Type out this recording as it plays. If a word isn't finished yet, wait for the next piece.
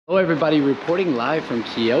Hello everybody, reporting live from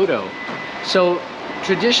Kyoto. So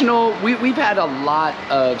traditional, we've had a lot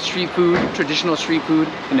of street food, traditional street food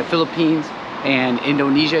in the Philippines and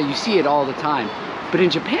Indonesia. You see it all the time. But in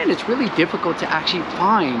Japan, it's really difficult to actually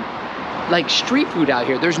find like street food out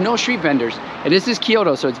here. There's no street vendors. And this is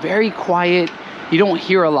Kyoto, so it's very quiet. You don't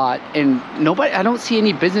hear a lot, and I don't see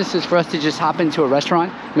any businesses for us to just hop into a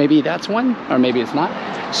restaurant. Maybe that's one, or maybe it's not.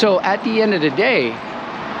 So at the end of the day,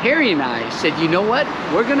 Harry and I said, you know what?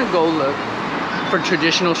 We're gonna go look for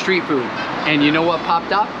traditional street food. And you know what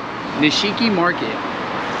popped up? Nishiki Market.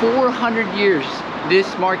 400 years.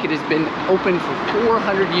 This market has been open for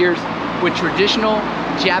 400 years with traditional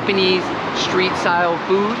Japanese street style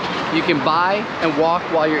food. You can buy and walk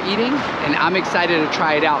while you're eating, and I'm excited to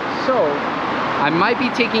try it out. So I might be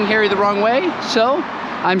taking Harry the wrong way, so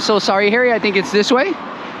I'm so sorry, Harry. I think it's this way.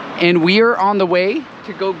 And we are on the way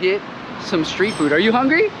to go get some street food. Are you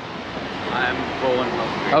hungry? I'm full and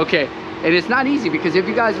hungry. Okay, and it's not easy because if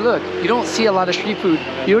you guys look, you don't see a lot of street food.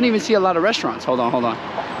 You don't even see a lot of restaurants. Hold on.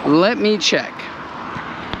 Let me check.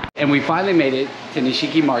 And we finally made it to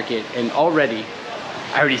Nishiki Market, and already,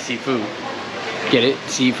 I already see food. Get it?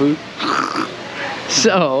 Seafood?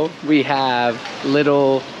 So we have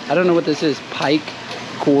little, I don't know what this is, pike,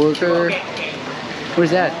 quarter. What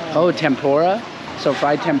is that? Oh, tempura. So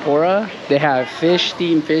fried tempura. They have fish,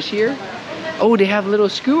 steamed fish here. Oh, they have little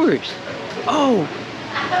skewers. Oh.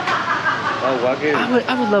 Oh, Wagyu. I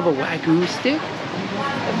would love a Wagyu stick.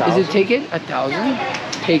 Is it take it? 1,000?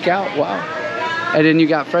 Take out, wow. And then you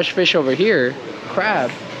got fresh fish over here.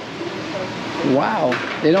 Crab. Wow,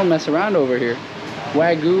 they don't mess around over here.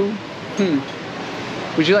 Wagyu.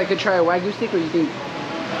 Would you like to try a Wagyu stick, or you think?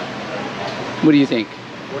 What do you think?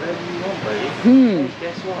 Whatever you want, buddy. Hey,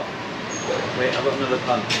 guess what? Wait, I've got another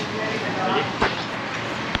pan.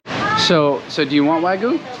 So do you want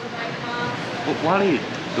Wagyu? But Wally,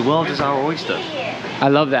 the world is our oyster. I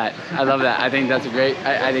love that. I think that's a great.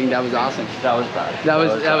 I think that was awesome. That was bad.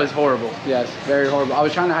 That was horrible. Yes, very horrible. I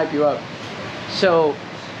was trying to hype you up. So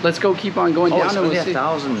let's go keep on going down. It's only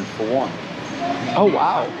 1,000 for one. Oh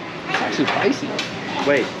wow, it's actually pricey.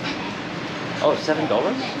 Wait. Oh, $7?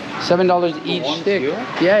 $7 each stick. Skewer?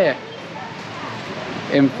 Yeah.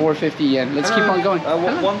 And 450 yen. Let's keep on going.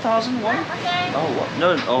 1,001? Oh, what?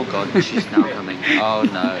 No. Oh god, she's now coming. Oh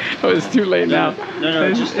no. Oh, it's too late now.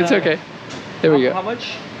 No. It's okay. There we go. How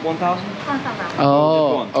much? 1,000?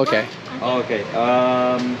 Oh, okay. Oh, okay.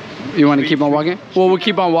 You want to keep on walking? Well, we'll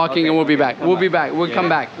keep on walking, and we'll be back. We'll be back. We'll come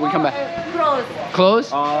back.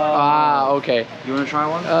 Close? Ah, okay. You want to try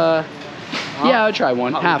one? Yeah, I'll try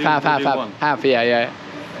one. Half. One. Half, yeah.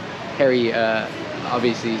 Harry,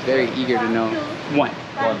 obviously, is very eager to know. One.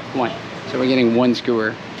 So we're getting one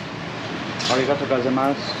skewer. Arigato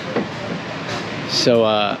gozaimasu. So,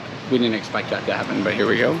 we didn't expect that to happen, but here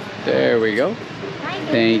we go. There we go.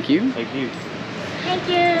 Thank you. Thank you.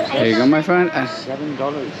 There you go, my friend.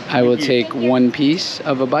 $7. I will take one piece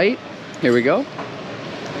of a bite. Here we go.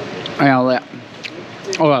 I'll let.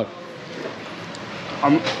 Oh, wow.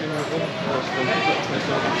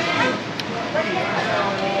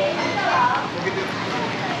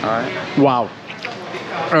 All right. Wow.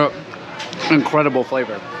 Incredible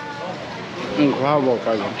flavor. Incredible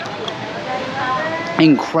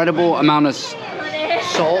amount of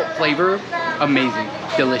salt flavor. Amazing.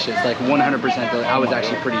 Delicious. Like 100% delicious. I was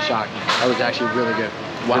actually pretty shocked. That was actually really good.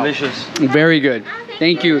 Wow. Delicious. Very good.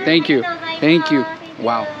 Thank you.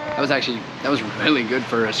 Wow. That was really good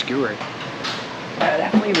for a skewer.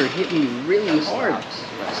 That flavor hit me really hard.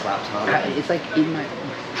 That slaps hard. It's like in my...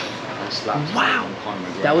 Wow.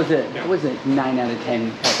 That was a 9 out of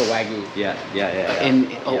 10 type of Wagyu. Yeah.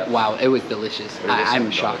 And wow, it was delicious.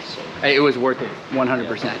 I'm shocked. It was worth it,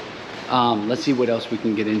 100%. Let's see what else we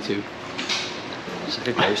can get into. It's like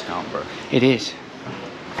a ghost town, bro. It is.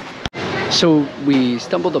 So we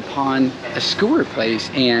stumbled upon a skewer place,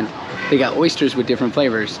 and they got oysters with different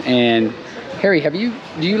flavors. And Harry,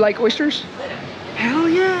 do you like oysters? Hell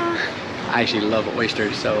yeah. I actually love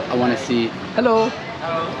oysters, so I want to see. Hello.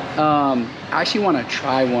 I actually want to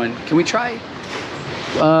try one. Can we try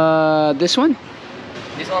this one?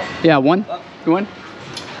 This one? Yeah, one. One.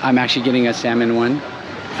 I'm actually getting a salmon one.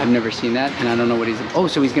 I've never seen that, and I don't know what he's. Oh,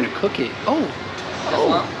 so he's gonna cook it. Oh.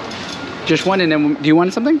 Just one, and then do you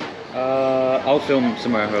want something? I'll film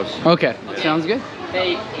somewhere else. Okay, sounds good.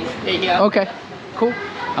 Hey, here. Okay, cool.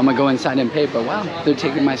 I'm gonna go inside and pay, but wow, they're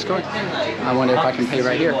taking my score. I wonder if I can pay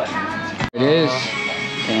right here. It is.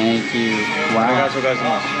 Thank you. Wow.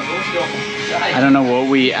 I don't know what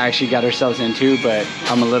we actually got ourselves into, but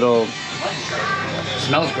I'm a little...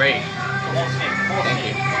 Smells great. Thank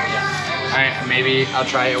you. Alright, maybe I'll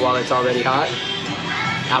try it while it's already hot.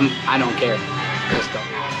 I don't care. Let's go.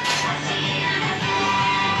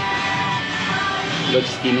 Looks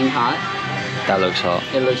steaming hot. That looks hot.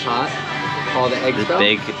 It looks hot. All the eggs This though.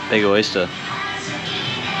 big oyster.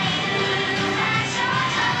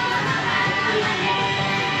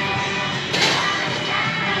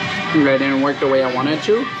 That didn't work the way I wanted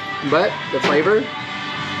to, but the flavor,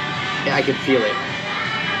 yeah, I could feel it.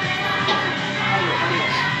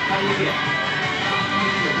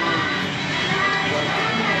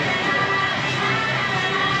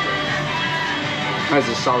 That's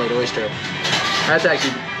a solid oyster. That's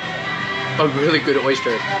actually a really good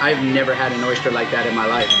oyster. I've never had an oyster like that in my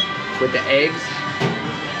life. With the eggs,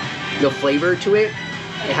 the flavor to it,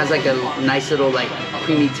 it has like a nice little like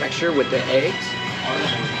creamy texture with the eggs.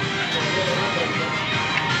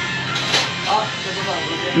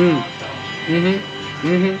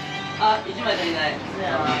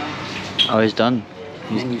 Oh, he's done.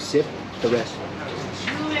 And then you sip the rest.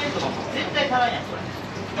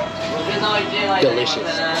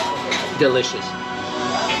 Delicious. Delicious.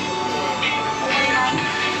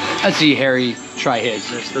 Let's see Harry try his.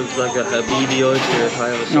 This looks like a Habibi oyster if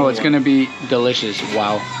I ever saw No, it's one. gonna be delicious.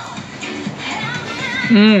 Wow.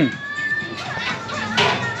 Mmm.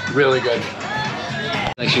 Really good.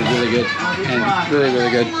 Actually really good. And really,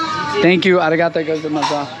 really good. Thank you. Arigato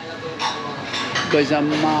gozaimasu.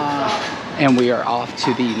 And we are off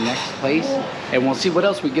to the next place. And we'll see what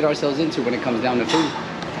else we get ourselves into when it comes down to food.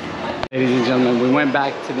 Ladies and gentlemen, we went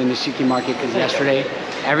back to the Nishiki market because yesterday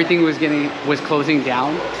everything was closing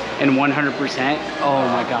down and 100%. Oh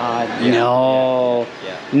my God. Yeah. No.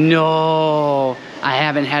 Yeah. No. I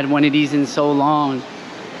haven't had one of these in so long.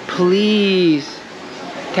 Please.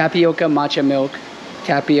 Tapioca matcha milk.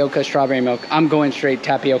 Tapioca strawberry milk. I'm going straight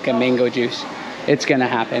tapioca mango juice. It's gonna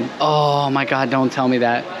happen. Oh my God, don't tell me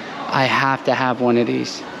that. I have to have one of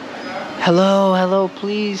these. Hello, hello,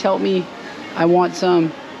 please help me. I want some.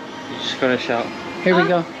 You just gotta shout. Here we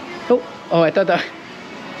go. Oh, I thought that.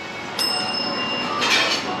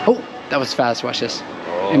 Oh, that was fast. Watch this.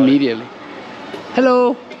 Oh. Immediately.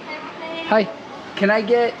 Hello. Hi. Can I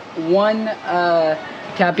get one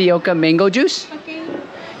tapioca mango juice? Okay.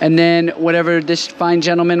 And then whatever this fine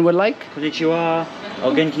gentleman would like. Konnichiwa.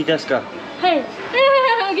 O genki desu ka? はい。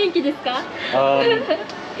お元気ですか？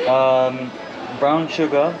 Brown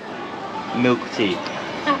sugar, milk tea.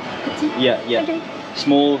 あ、こっち。 Yeah, yeah. Okay.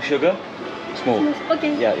 Small sugar. Small.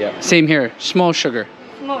 Okay. Yeah, yeah. Same here. Small sugar.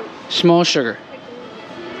 Small. Small sugar.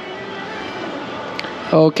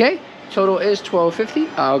 Okay. Total is $12.50.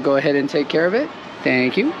 I'll go ahead and take care of it.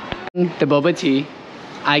 Thank you. The boba tea.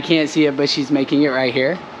 I can't see it, but she's making it right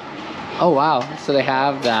here. Oh, wow. So they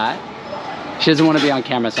have that. She doesn't want to be on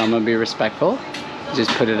camera, so I'm going to be respectful.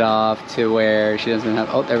 Just put it off to where she doesn't have...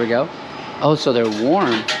 Oh, there we go. Oh, so they're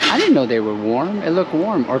warm. I didn't know they were warm. It looked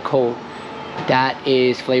warm or cold. That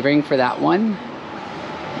is flavoring for that one.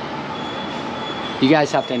 You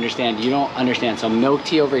guys have to understand. You don't understand. So milk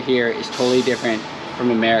tea over here is totally different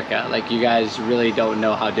from America. Like, you guys really don't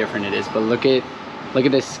know how different it is. But look at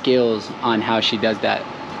the skills on how she does that.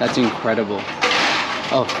 That's incredible.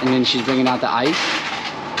 Oh, and then she's bringing out the ice.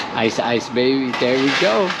 Ice, ice, baby. There we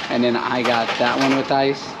go. And then I got that one with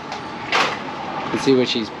ice. Let's see what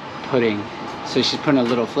she's putting. So she's putting a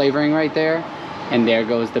little flavoring right there. And there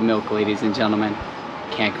goes the milk, ladies and gentlemen.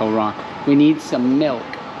 Can't go wrong. We need some milk.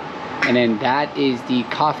 And then that is the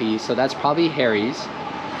coffee. So that's probably Harry's.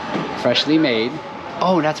 Freshly made.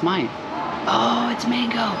 Oh, that's mine. Oh, it's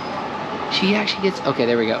mango. She actually gets... Okay,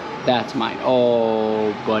 there we go. That's mine.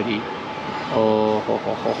 Oh, buddy. Oh, ho,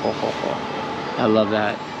 ho, ho, ho, ho, ho. I love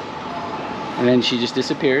that. And then she just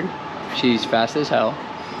disappeared. She's fast as hell.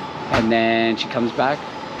 And then she comes back.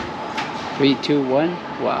 3, 2, 1.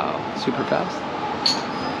 Wow, super fast.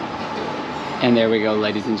 And there we go,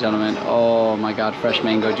 ladies and gentlemen. Oh my God, fresh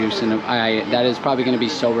mango juice. And that is probably gonna be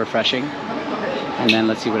so refreshing. And then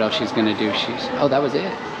let's see what else she's gonna do. Oh, that was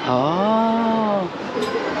it. Oh,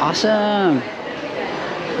 awesome.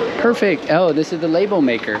 Perfect. Oh, this is the label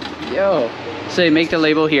maker. Yo. So they make the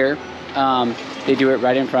label here. They do it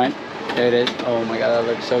right in front. There it is. Oh my God, that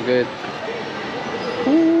looks so good.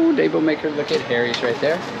 Ooh, label maker. Look at Harry's right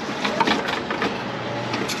there.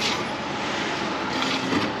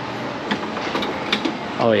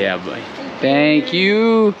 Oh yeah, boy. Thank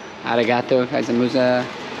you. Arigato gozaimasu.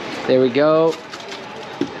 There we go.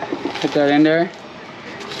 Put that in there.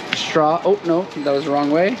 Straw. Oh no, that was the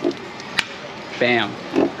wrong way. Bam.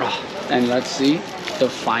 Oh, and let's see the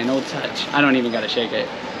final touch. I don't even gotta shake it.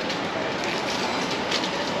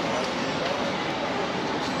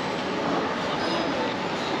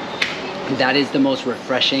 That is the most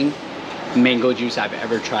refreshing mango juice I've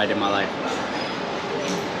ever tried in my life.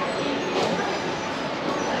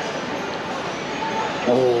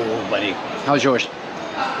 Oh, buddy. How's yours?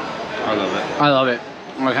 I love it. I love it.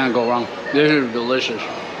 I can't go wrong. This is delicious.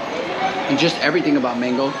 And just everything about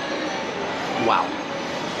mango. Wow.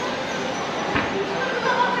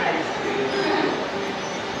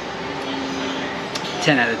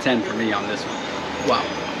 Ten out of 10 for me on this one. Wow.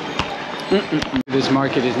 This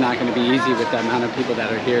market is not going to be easy with the amount of people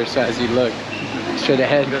that are here. So as you look straight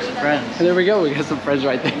ahead, We got some friends. there we go. We got some friends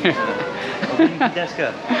right there.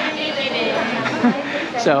 Deska.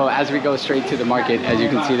 So as we go straight to the market, as you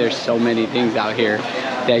can see, there's so many things out here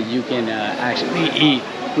that you can actually eat.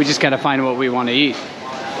 We just gotta find what we want to eat.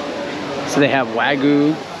 So they have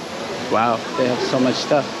Wagyu. Wow, they have so much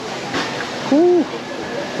stuff. Whew.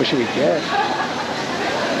 What should we get?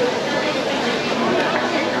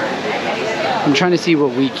 I'm trying to see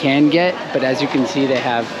what we can get, but as you can see, they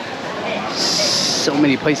have so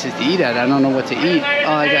many places to eat at. I don't know what to eat.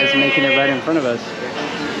 Oh, that guy's making it right in front of us.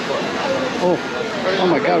 Oh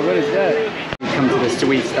my God, what is that? When it comes to the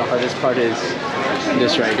sweets, the hardest part is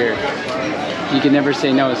this right here. You can never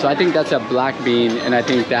say no. So I think that's a black bean, and I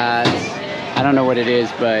think that's, I don't know what it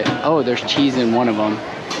is, but oh, there's cheese in one of them.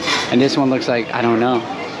 And this one looks like, I don't know.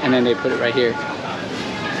 And then they put it right here.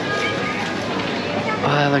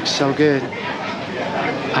 Oh, that looks so good.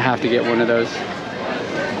 I have to get one of those.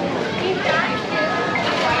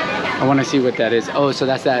 I want to see what that is. Oh, so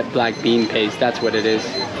that's that black bean paste. That's what it is.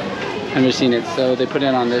 I've never seen it. So they put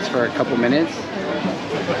it on this for a couple minutes.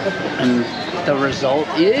 And the result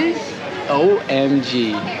is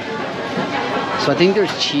OMG. So I think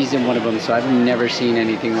there's cheese in one of them. So I've never seen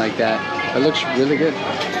anything like that. It looks really good.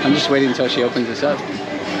 I'm just waiting until she opens this up.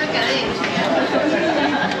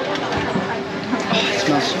 Oh, it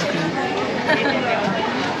smells so good.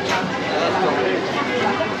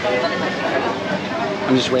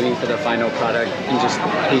 I'm just waiting for the final product and just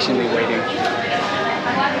patiently waiting.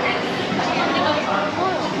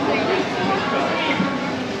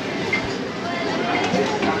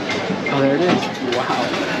 Oh, there it is. Wow.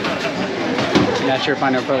 And that's your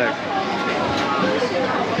final product.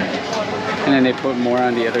 And then they put more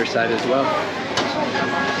on the other side as well.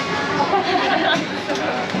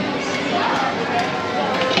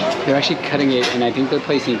 They're actually cutting it, and I think they're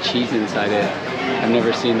placing cheese inside it. I've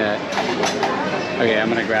never seen that. Okay, I'm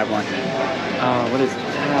gonna grab one. Oh, what is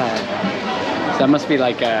that? So that must be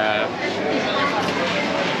like a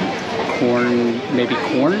corn, maybe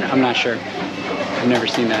corn? I'm not sure. I've never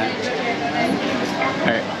seen that. All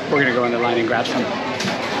right, we're gonna go in the line and grab some.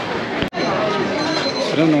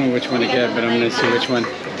 I don't know which one to get, but I'm gonna see which one.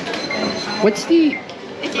 What's the,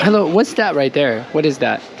 hello, what's that right there? What is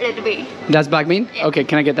that? Red bean. That's black bean? Yeah. Okay,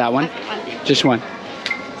 can I get that one? Okay, one thing. Just one.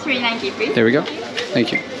 390, please. There we go.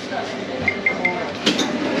 Thank you.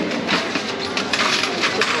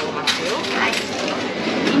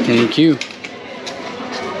 Thank you.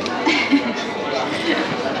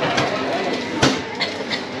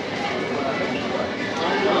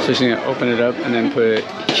 So she's gonna open it up and then put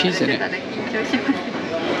cheese in it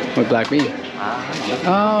with black bean.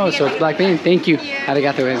 Oh, so it's black bean. Thank you.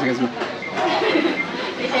 Arigato.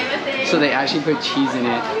 So they actually put cheese in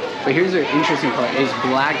it. But here's the interesting part: is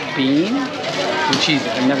black bean with cheese.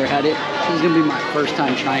 I've never had it. This is gonna be my first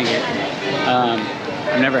time trying it.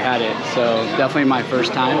 I've never had it, so definitely my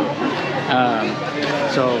first time.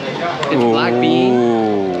 So it's black bean,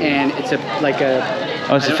 and it's like a.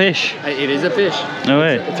 Oh, it's a fish. It is a fish. No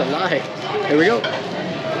way. It's a lie. Here we go.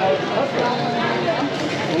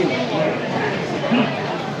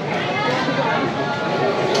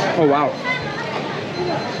 Oh wow.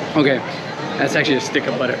 Okay, that's actually a stick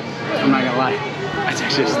of butter. I'm not gonna lie. That's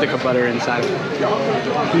actually a stick of butter inside.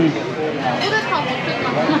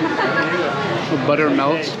 The butter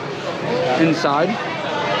melts inside,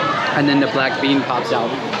 and then the black bean pops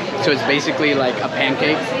out. So it's basically like a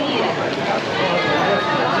pancake.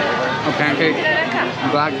 A pancake,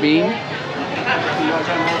 black bean,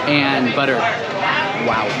 and butter.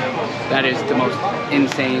 Wow, that is the most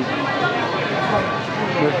insane.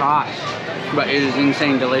 It's hot, but it is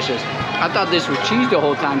insane delicious. I thought this was cheese the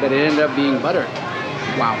whole time, but it ended up being butter.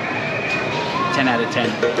 Wow, 10 out of 10.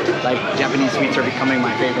 Like, Japanese sweets are becoming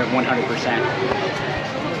my favorite 100%.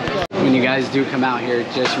 When you guys do come out here,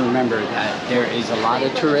 just remember that there is a lot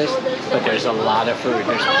of tourists, but there's a lot of food.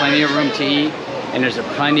 There's plenty of room to eat, and there's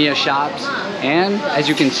plenty of shops, and as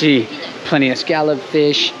you can see, plenty of scallop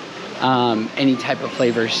fish, any type of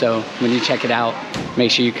flavor. So when you check it out,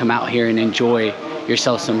 make sure you come out here and enjoy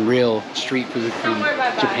yourself some real street food from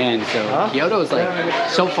Japan. So Kyoto's like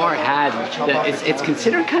so far had it's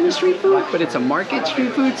considered kind of street food, but it's a market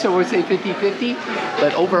street food, so we'll say 50-50.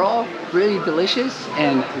 But overall, really delicious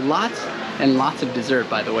and lots and lots of dessert,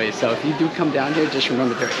 by the way. So if you do come down here, just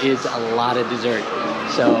remember there is a lot of dessert.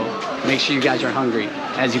 So make sure you guys are hungry.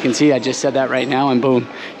 As you can see, I just said that right now, and boom,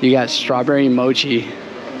 you got strawberry mochi.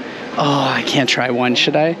 Oh, I can't try one.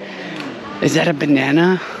 Should I? Is that a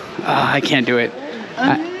banana? Oh, I can't do it.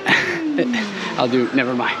 I'll do,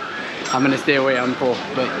 never mind. I'm gonna stay away, I'm full.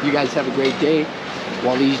 But you guys have a great day.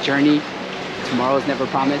 Wali's journey. Tomorrow's never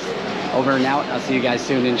promised. Over and out. I'll see you guys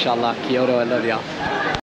soon, inshallah. Kyoto, I love y'all.